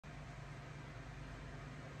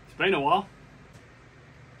It's been a while.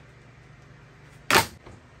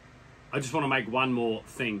 I just want to make one more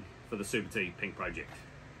thing for the Super T Pink project.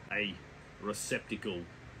 A receptacle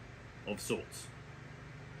of sorts.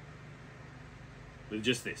 With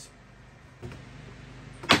just this.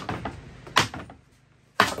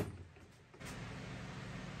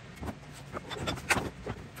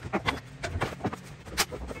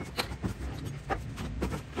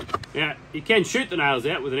 Now, you can shoot the nails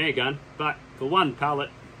out with an air gun, but for one pallet,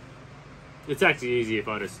 it's actually easier if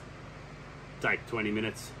I just take 20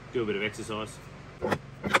 minutes, do a bit of exercise.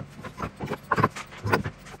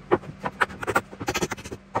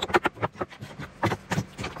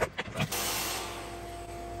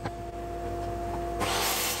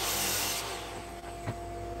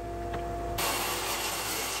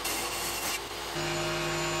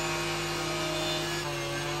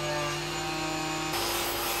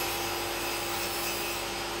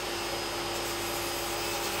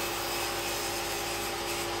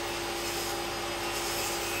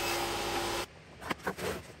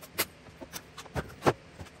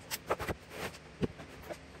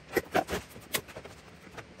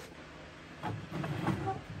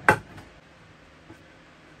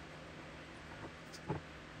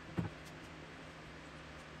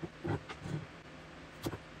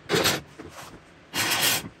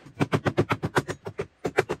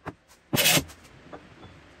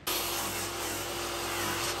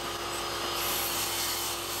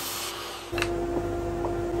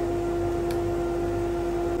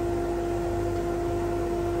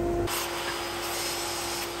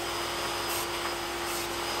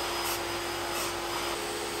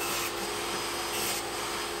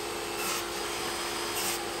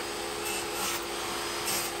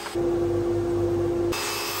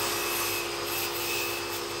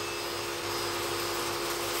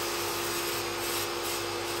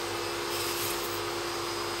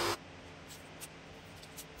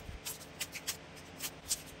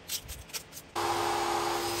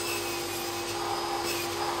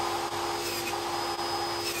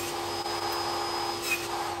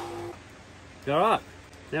 Alright,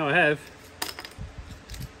 now I have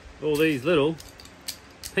all these little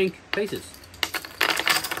pink pieces.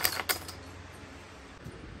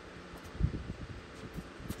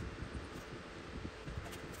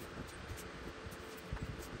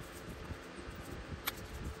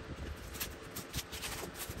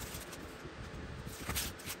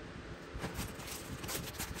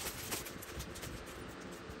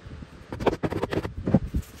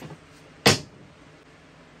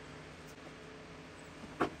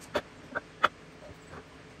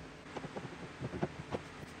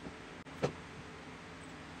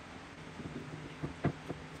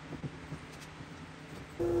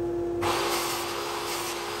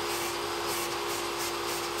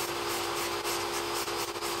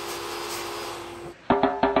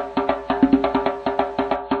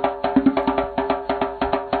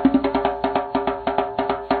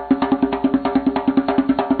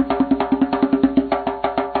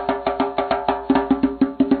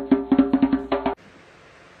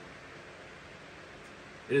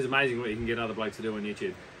 It is amazing what you can get other blokes to do on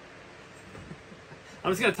YouTube.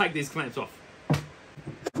 I'm just going to take these clamps off.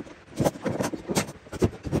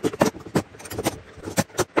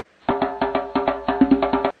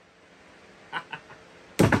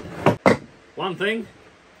 One thing,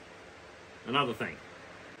 another thing.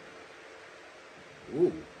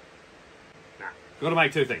 Ooh. Nah, got to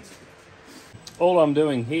make two things. All I'm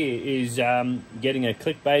doing here is getting a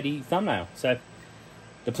clickbaity thumbnail. So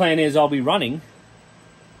the plan is I'll be running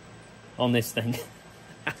on this thing.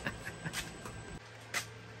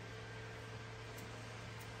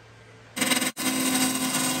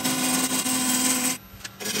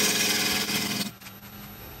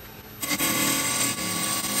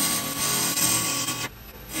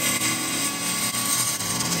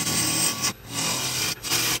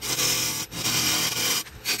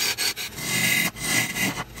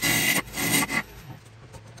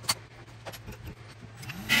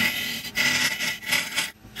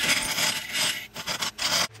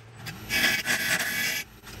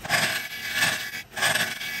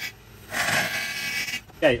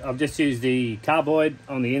 Okay, I've just used the cardboard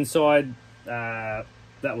on the inside. That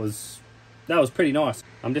was pretty nice.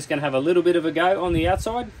 I'm just going to have a little bit of a go on the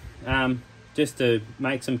outside, just to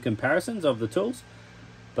make some comparisons of the tools.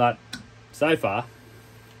 But so far,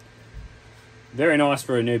 very nice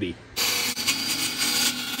for a newbie.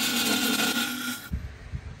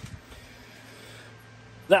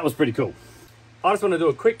 That was pretty cool. I just want to do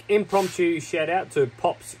a quick impromptu shout out to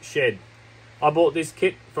Pop's Shed. I bought this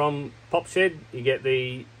kit from Pop's Shed. You get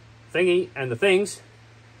the thingy and the things,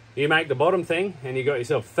 You make the bottom thing and you got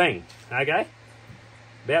yourself a thing, okay?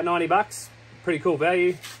 About 90 bucks, pretty cool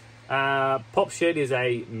value. Pop Shed is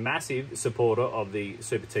a massive supporter of the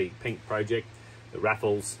Super T Pink project, the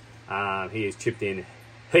raffles. He has chipped in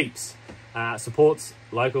heaps. Supports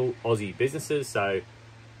local Aussie businesses, so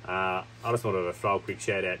I just wanted to throw a quick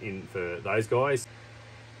shout out in for those guys.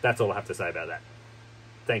 That's all I have to say about that.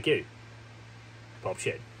 Thank you, Pop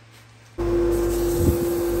Shed.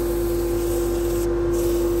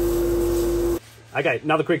 Okay,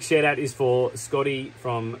 another quick shout out is for Scotty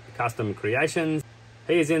from Custom Creations.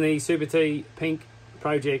 He is in the Super T Pink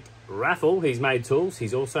project raffle. He's made tools.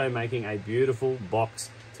 He's also making a beautiful box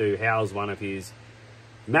to house one of his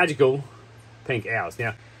magical pink owls.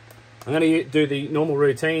 Now, I'm going to do the normal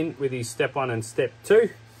routine with his step 1 and step 2.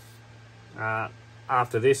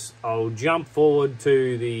 After this, I'll jump forward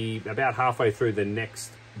to about halfway through the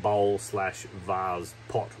next bowl slash vase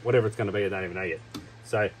pot, whatever it's going to be, I don't even know yet.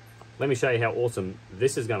 So let me show you how awesome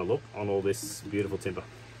this is going to look on all this beautiful timber.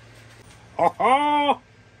 Oh,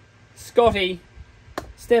 Scotty,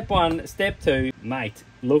 step 1, step 2, mate,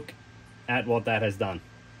 look at what that has done.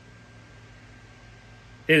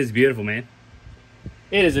 It is beautiful, man.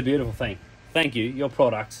 It is a beautiful thing. Thank you. Your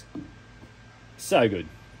products, so good.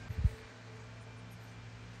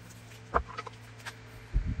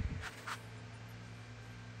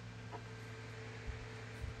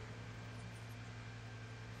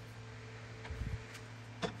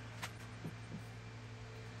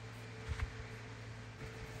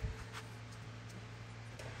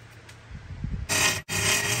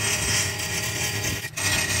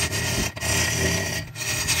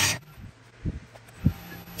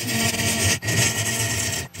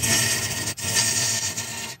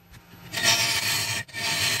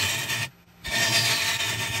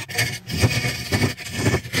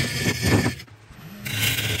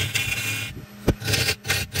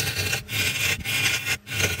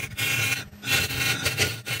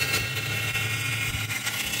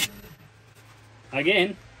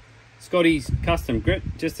 Again, Scotty's custom grit,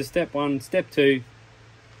 just a step 1, step 2.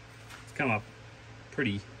 It's come up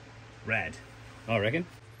pretty rad, I reckon.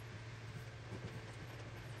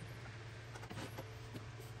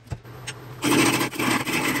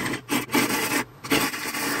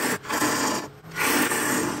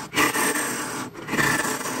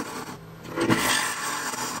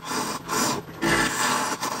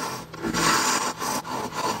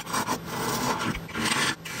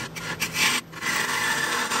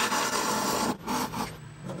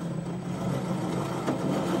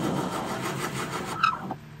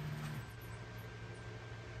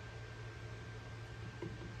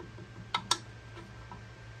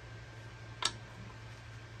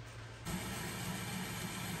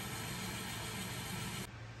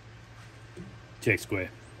 Check square.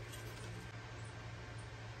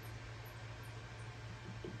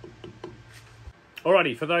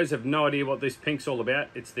 Alrighty, for those who have no idea what this pink's all about,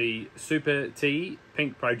 it's the Super T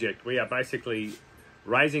Pink project. We are basically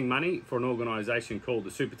raising money for an organisation called the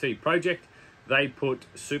Super T Project. They put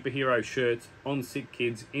superhero shirts on sick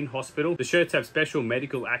kids in hospital. The shirts have special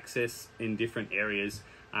medical access in different areas,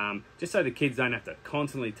 just so the kids don't have to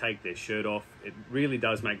constantly take their shirt off. It really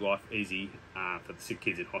does make life easy for the sick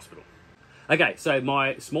kids in hospital. Okay, so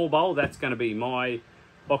my small bowl, that's going to be my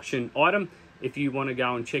auction item. If you want to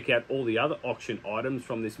go and check out all the other auction items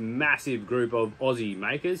from this massive group of Aussie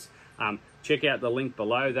makers, check out the link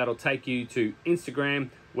below. That'll take you to Instagram,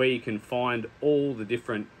 where you can find all the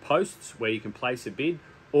different posts where you can place a bid,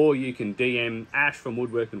 or you can DM Ash from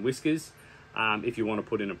Woodwork and Whiskers if you want to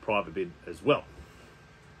put in a private bid as well.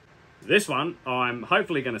 This one I'm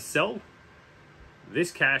hopefully going to sell.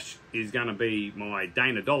 This cash is going to be my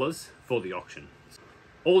Dana dollars for the auction.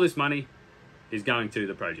 All this money is going to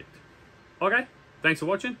the project. Okay, thanks for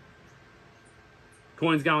watching.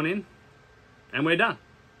 Coins going in, and we're done.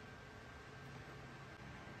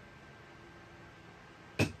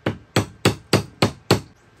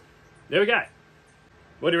 There we go.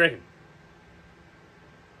 What do you reckon?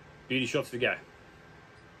 Beauty shots to go.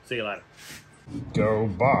 See you later. Go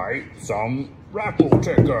buy some raffle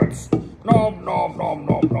tickets. Nom nom nom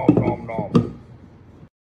nom nom nom.